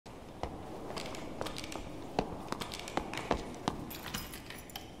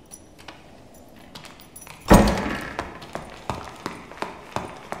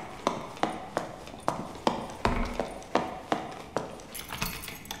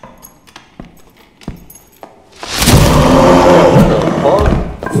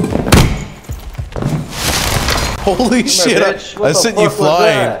Holy shit! I sent you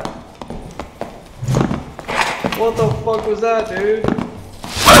flying. What the fuck was that, dude?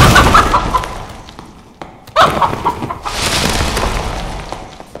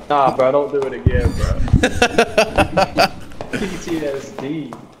 Nah, bro, don't do it again, bro.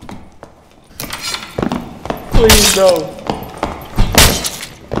 PTSD. Please, no.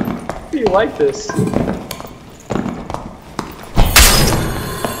 Do you like this?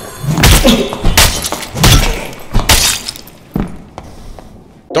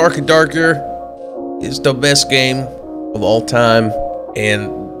 Dark and Darker is the best game of all time,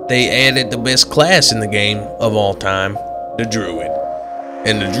 and they added the best class in the game of all time, the Druid.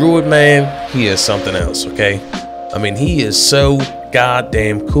 And the Druid, man, he is something else, okay? I mean, he is so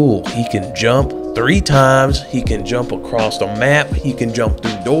goddamn cool. He can jump 3 times, he can jump across the map, he can jump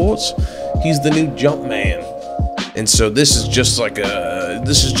through doors. He's the new jump man. And so this is just like a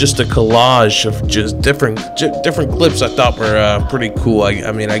collage of just different clips I thought were pretty cool.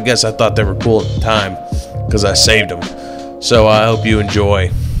 I mean, I guess I thought they were cool at the time because I saved them. So I hope you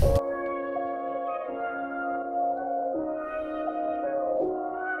enjoy.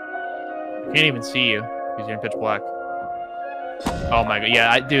 Can't even see you because you're in pitch black. Oh my god,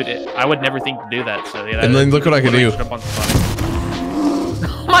 yeah, dude, I would never think to do that. So yeah. And then look what I can do.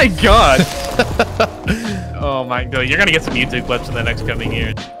 Oh my god. Oh my god, you're gonna get some YouTube clips in the next coming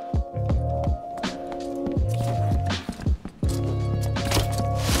years.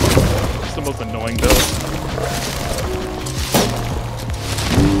 It's the most annoying build.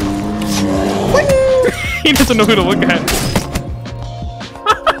 He doesn't know who to look at.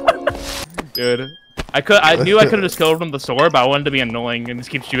 Dude, I knew I could have just killed him with the sword, but I wanted to be annoying and just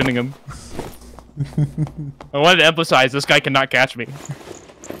keep shooting him. I wanted to emphasize this guy cannot catch me.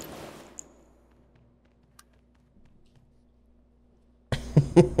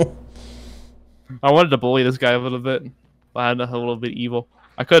 I wanted to bully this guy a little bit. I had a little bit evil.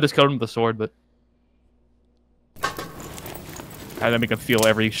 I could have just killed him with the sword, but I had to make him feel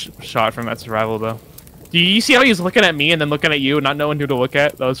every shot from that survival though. Do you see how he was looking at me and then looking at you, not knowing who to look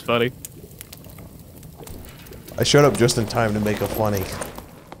at? That was funny. I showed up just in time to make it funny.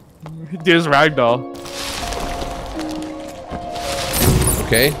 Dude, it's ragdoll.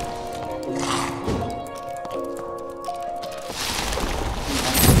 Okay.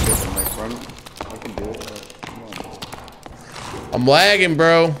 I'm lagging,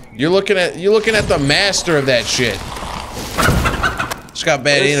 bro. You're looking at the master of that shit. Just got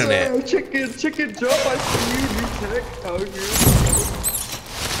bad internet. Chicken jump! I see you, new tech out here.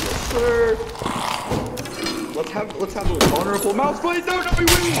 Yes, sir. Let's have a vulnerable mouse play. No, don't be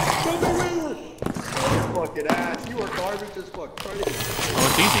weird. Don't be weird. Oh, fucking ass. You are garbage as fuck. Oh,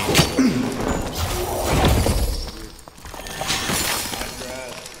 it's easy.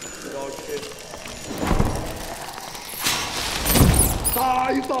 Ah,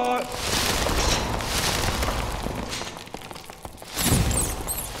 you thought.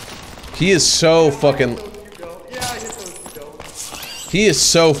 He is so fucking. He is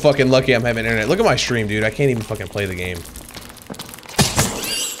so fucking lucky I'm having internet. Look at my stream, dude. I can't even fucking play the game.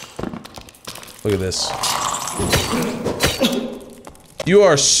 Look at this. You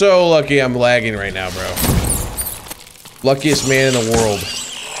are so lucky I'm lagging right now, bro. Luckiest man in the world.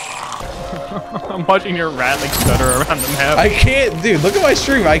 I'm watching your rat like stutter around the map. I can't, dude. Look at my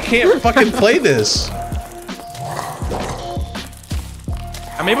stream. I can't fucking play this.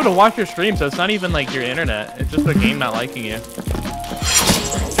 I'm able to watch your stream, so it's not even like your internet. It's just the game not liking you.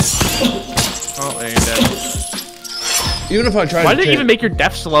 Oh, there you're dead. Even if I try Why to did it even make your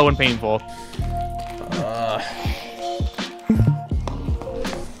death slow and painful?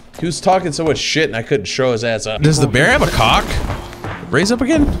 He was talking so much shit and I couldn't show his ass up. Does the bear have a cock? Raise up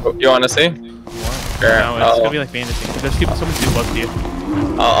again? You want to see? Sure. No, it's gonna be like fantasy. There's people, someone's too close to you.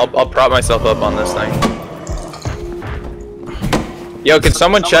 I'll prop myself up on this thing. Yo, can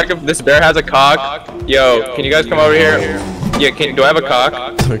someone check if this bear has a cock? Yo, can you guys come over here? Yeah, do I have a cock?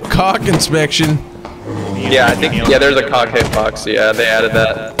 Cock inspection. Yeah, I think, yeah, there's a cock hitbox. Yeah, they added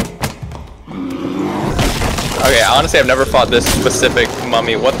that. Okay, honestly, I've never fought this specific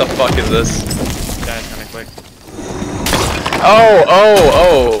mummy. What the fuck is this? Died kinda quick.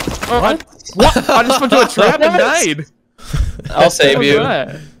 Oh. What? What? I just went to a trap and died. I'll save you.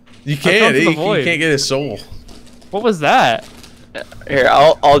 You can't. He can't get his soul. What was that? Here,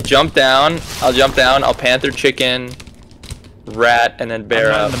 I'll jump down. I'll panther, chicken, rat, and then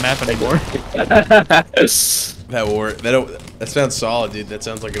bear I'm up. not on the map anymore. That sounds solid, dude. That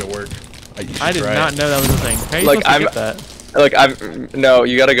sounds like it'll work. I did not know that was a thing. How are you Like, supposed to get that? No,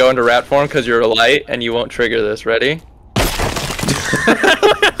 you gotta go into rat form because you're a light and you won't trigger this. Ready?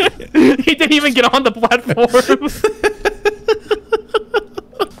 He He didn't even get on the platform.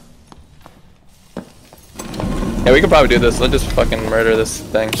 Yeah, we could probably do this. Let's just fucking murder this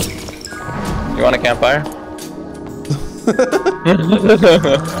thing. You want a campfire?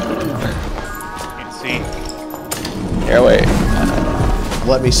 Can't see. Here, wait.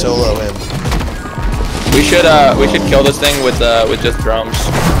 Let me solo him. We should kill this thing with just drums.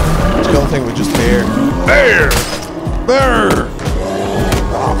 Let's kill the thing with just bear. Bear! Bear!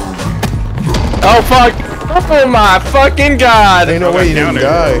 Oh fuck! Oh my fucking god! Ain't no way you didn't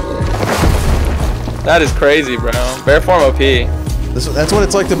die. That is crazy, bro. Bear form OP. That's what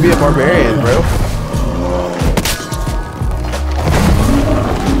it's like to be a barbarian, bro.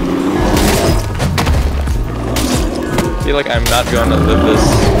 I feel like I'm not going to live this.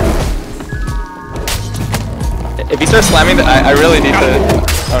 If he starts slamming, I really need to.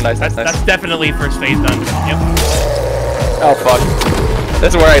 Oh, nice, nice, nice. That's definitely first phase done. Yep. Oh fuck!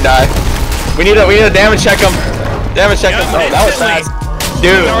 This is where I die. We need to damage check him. Damage check him. Oh, that was fast,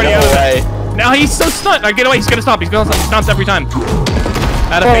 dude. No way. Now he's so stunned. Get away! He's gonna stop. He's gonna stop. He stomps every time.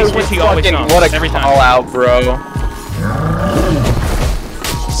 Out of phase switch, he always stomps. What a every time. All out, bro.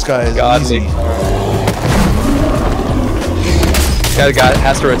 This guy is Godly. easy. This guy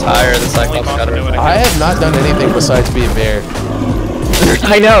has to retire. The Cyclops got to retire. I have not done anything besides be a bear.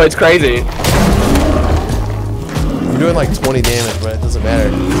 I know, it's crazy. I'm doing like 20 damage, but it doesn't matter.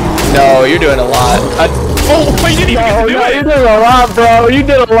 No, you're doing a lot. Oh, you didn't even get to do it. You did a lot, bro. You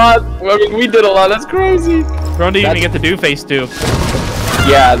did a lot. I mean, we did a lot. That's crazy. Bro didn't even get to do phase 2.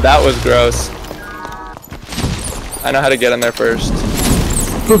 Yeah, that was gross. I know how to get in there first.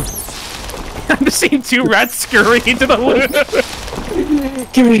 I'm just seeing 2 rats scurry into the loot.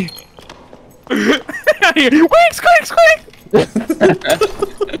 Give me. Squeak, squeak, squeak!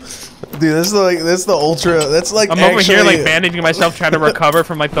 Dude, that's the ultra. That's like. I'm over here like bandaging myself, trying to recover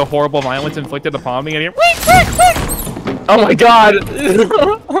from like the horrible violence inflicted upon me. And here, oh my god! I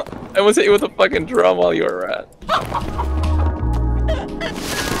almost hit you with a fucking drum while you were a rat.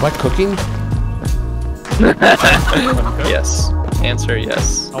 Am I cooking? Yes. Answer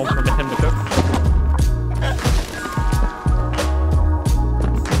yes. I'll permit him to cook.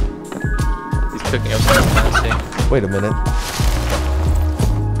 He's cooking up something nasty. Wait a minute.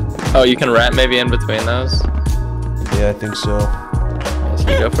 Oh, you can rat maybe in between those? Yeah, I think so. So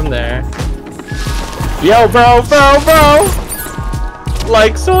you go from there. Yo, bro!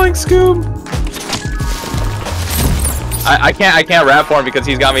 Like sewing Scoob. I can't rat for him because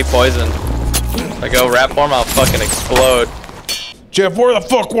he's got me poisoned. If I go rat for him, I'll fucking explode. Jeff, where the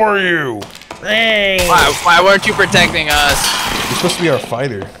fuck were you? Hey! Why weren't you protecting us? You're supposed to be our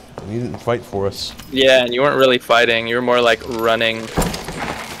fighter. You didn't fight for us. Yeah, and you weren't really fighting. You were more like running.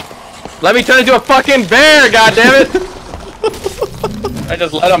 Let me turn into a fucking bear, goddammit! I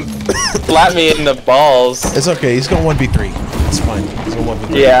just let him slap me in the balls. It's okay. He's gonna 1v3. It's fine. He's gonna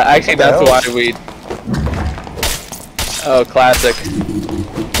 1v3. Yeah, actually, that's why we. Oh, classic.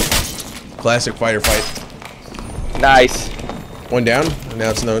 Classic fighter fight. Nice. One down. Now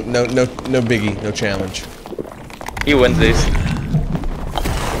it's no biggie, no challenge. He wins these.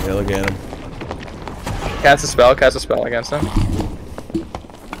 Yeah, look at him. Cast a spell against him.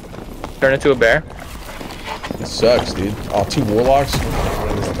 Turn into a bear. It sucks, dude. Oh, 2 warlocks?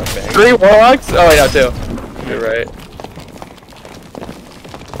 3 warlocks? Oh wait, no, 2. You're right.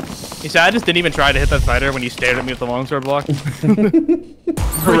 You see, I just didn't even try to hit that fighter when you stared at me with the longsword block.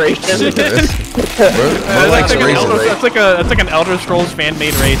 Ration. That's like an Elder Scrolls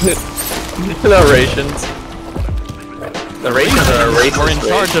fan-made race. No rations. The rations are a race. We're in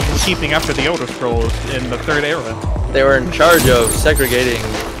charge of keeping after the Elder Scrolls in the 3rd era. They were in charge of segregating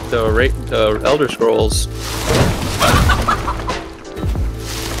the Elder Scrolls.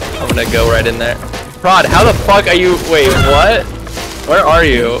 I'm gonna go right in there. Prod, how the fuck are you? Wait, what? Where are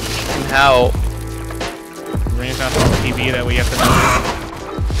you? And how? Ran out on the TV that we have to know.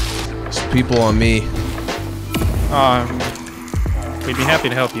 There's people on me. We'd be happy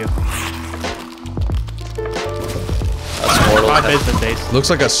to help you. That's mortal. 5 business days. Looks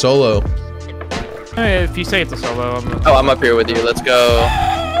like a solo. Hey, if you say it's a solo, Oh, I'm up here with you. Let's go.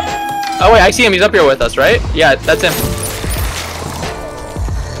 Oh wait, I see him. He's up here with us, right? Yeah, that's him.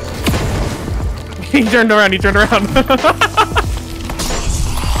 He turned around. I'm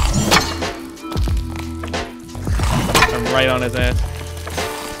right on his ass.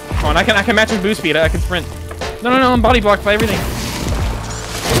 Come on, I can match his boost speed. I can sprint. No, I'm body blocked by everything.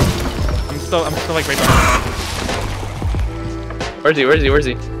 I'm still like right behind him. Where's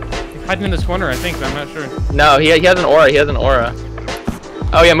he? He's hiding in this corner, I think, but I'm not sure. No, he has an aura.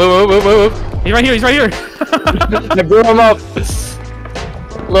 Oh yeah, move. He's right here. I blew him up.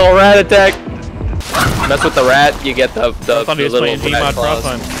 Little rat attack. Mess with the rat, you get the I thought he was little playing rat Gmod for all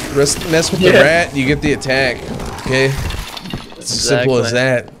claws. time. Mess with the rat, you get the attack. Okay? It's as simple as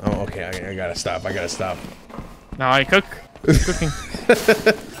Exactly. that. Oh, okay, I gotta stop. I gotta stop. Now I cook. Cooking.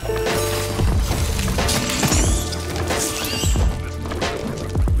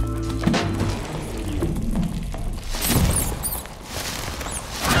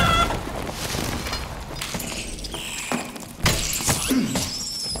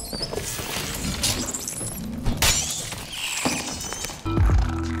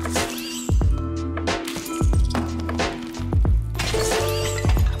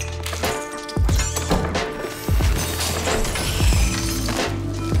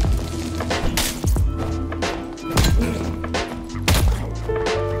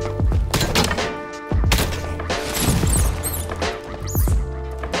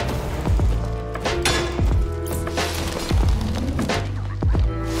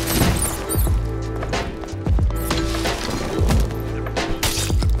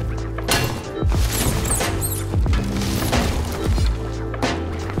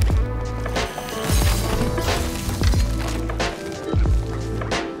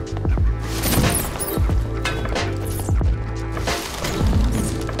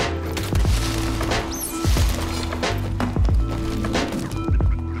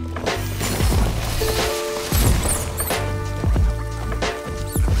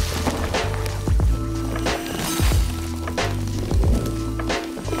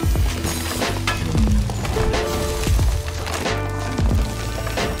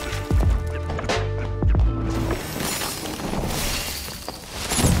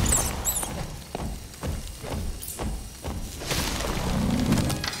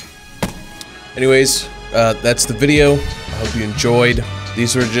 Anyways, that's the video. I hope you enjoyed.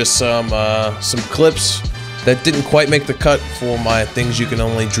 These were just some clips that didn't quite make the cut for my things you can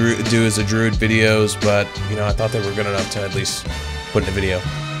only do as a Druid videos, but you know, I thought they were good enough to at least put in a video.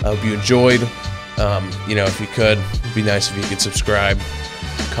 I hope you enjoyed. You know, if you could, it'd be nice if you could subscribe,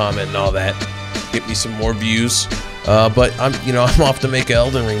 comment, and all that. Get me some more views. But I'm off to make an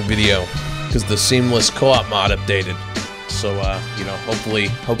Elden Ring video because the seamless co-op mod updated. So you know,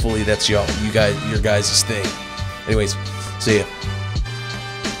 hopefully that's your guys' thing. Anyways, see ya.